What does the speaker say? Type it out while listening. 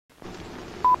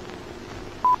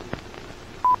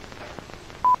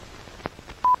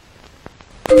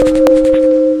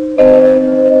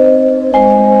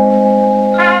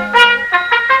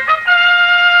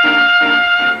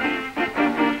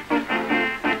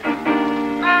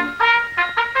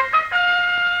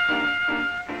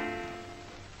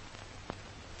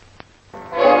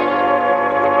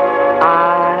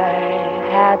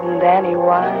Hadn't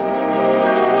anyone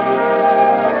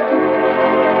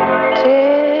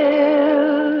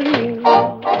till you.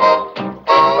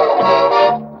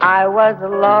 I was a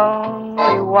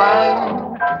lonely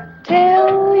one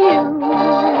till you.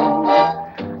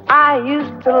 I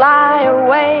used to lie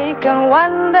awake and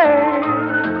wonder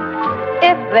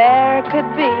if there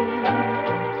could be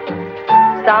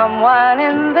someone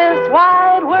in this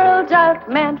wide world just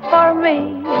meant for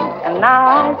me. And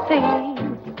now I see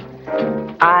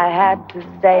I had to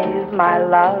save my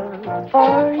love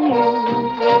for you.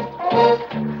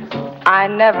 I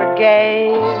never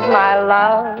gave my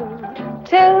love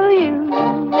till you.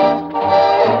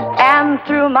 And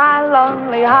through my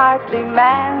lonely heart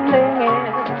demanding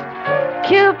it,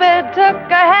 Cupid took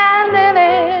a hand in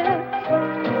it.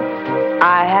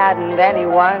 I hadn't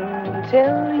anyone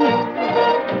till you.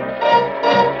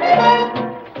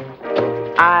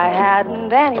 I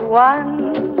hadn't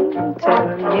anyone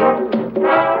till you.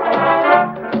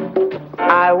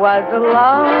 I was a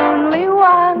lonely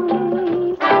one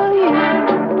till you.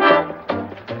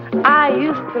 I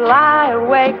used to lie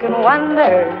awake and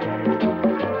wonder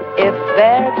if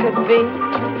there could be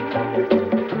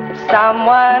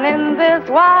someone in this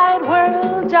wide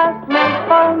world just meant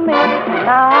for me.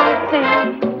 Now I see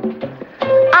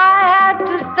I had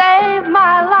to save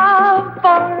my love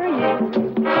for you.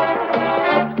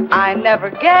 I never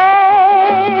gave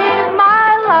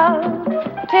my love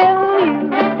till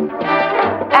you.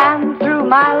 And through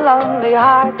my lonely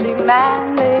heart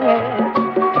demanding it,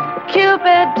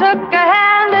 Cupid took a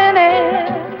hand in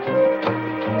it.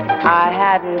 I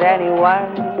hadn't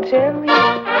anyone till you.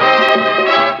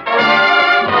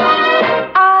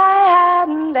 I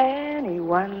hadn't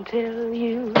anyone till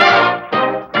you.